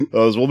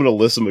This woman,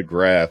 Alyssa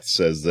McGrath,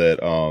 says that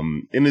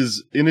in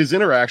his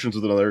interactions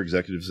with another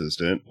executive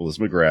assistant, Alyssa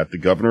McGrath, the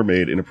governor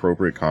made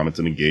inappropriate comments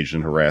and engaged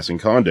in harassing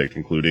conduct,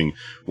 including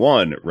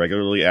 1,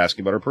 regularly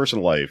asking about her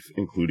personal life,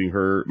 including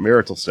her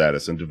marital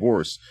status and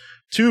divorce.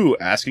 2,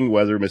 asking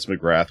whether Miss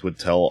McGrath would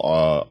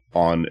tell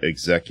on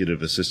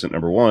executive assistant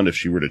number 1 if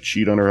she were to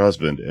cheat on her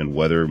husband, and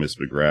whether Miss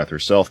McGrath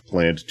herself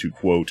planned to,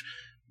 quote,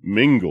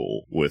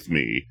 mingle with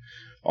me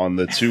on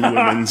the two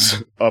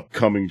women's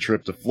upcoming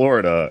trip to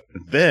Florida.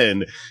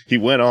 Then he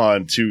went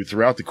on to,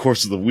 throughout the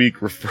course of the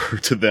week, refer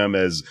to them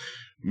as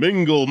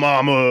mingle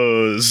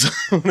mamas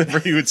whenever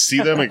he would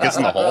see them, I guess,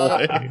 in the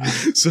hallway.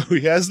 So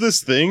he has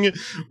this thing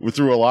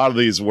through a lot of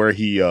these where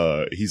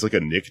he's like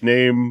a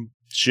nickname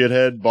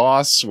shithead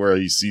boss where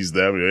he sees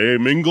them, hey,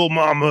 mingle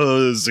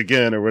mamas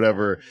again or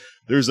whatever.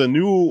 There's a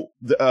new,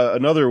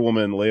 another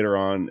woman later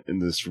on in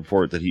this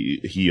report that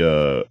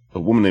a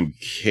woman named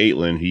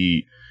Caitlin,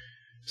 he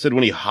said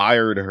when he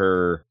hired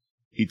her,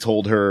 he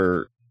told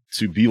her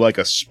to be like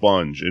a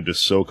sponge and to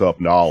soak up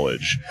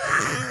knowledge.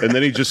 And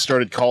then he just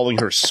started calling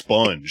her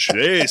Sponge.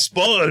 Hey,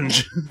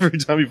 Sponge! Every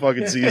time he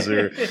fucking sees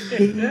her.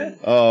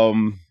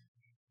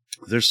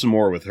 There's some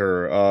more with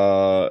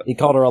her. He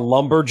called her a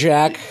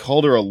lumberjack.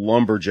 Called her a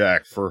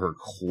lumberjack for her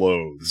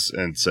clothes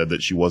and said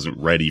that she wasn't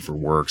ready for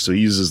work. So he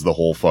uses the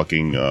whole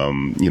fucking,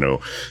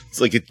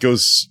 it's like it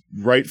goes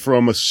right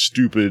from a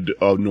stupid,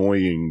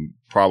 annoying,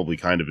 probably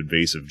kind of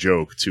invasive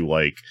joke to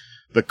like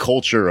the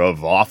culture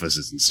of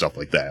offices and stuff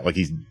like that. Like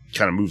he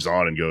kind of moves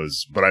on and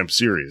goes, but I'm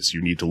serious.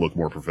 You need to look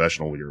more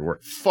professional with your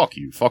work. Fuck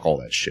you. Fuck all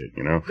that shit,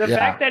 you know? The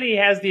fact that he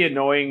has the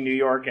annoying New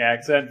York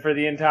accent for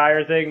the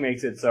entire thing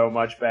makes it so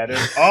much better.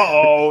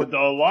 Uh-oh, the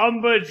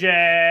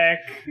lumberjack.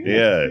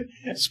 Yeah.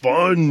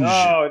 Sponge.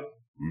 Oh,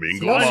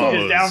 mingle Sponge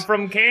mamas. is down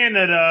from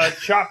Canada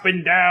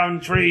chopping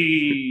down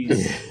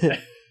trees.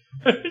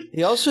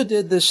 He also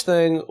did this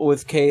thing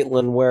with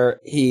Caitlin where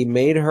he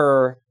made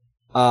her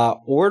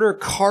order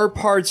car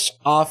parts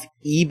off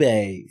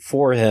eBay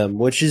for him,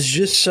 which is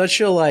just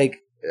such a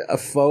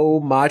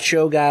faux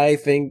macho guy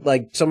thing,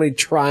 like somebody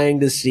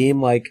trying to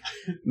seem like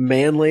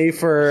manly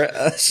for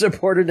a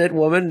subordinate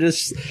woman,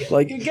 just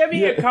like give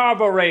me a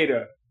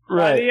carburetor.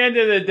 Right. By the end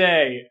of the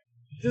day.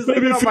 Just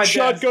leave it on my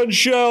shotgun desk.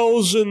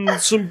 shells and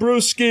some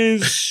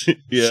brewskis,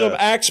 Yeah. some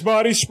Axe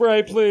body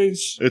spray,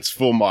 please. It's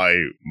for my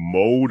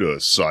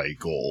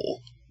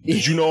motorcycle.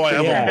 Did you know I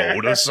have a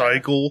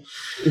motorcycle?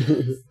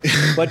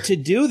 But to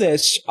do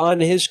this on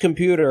his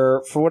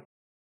computer, for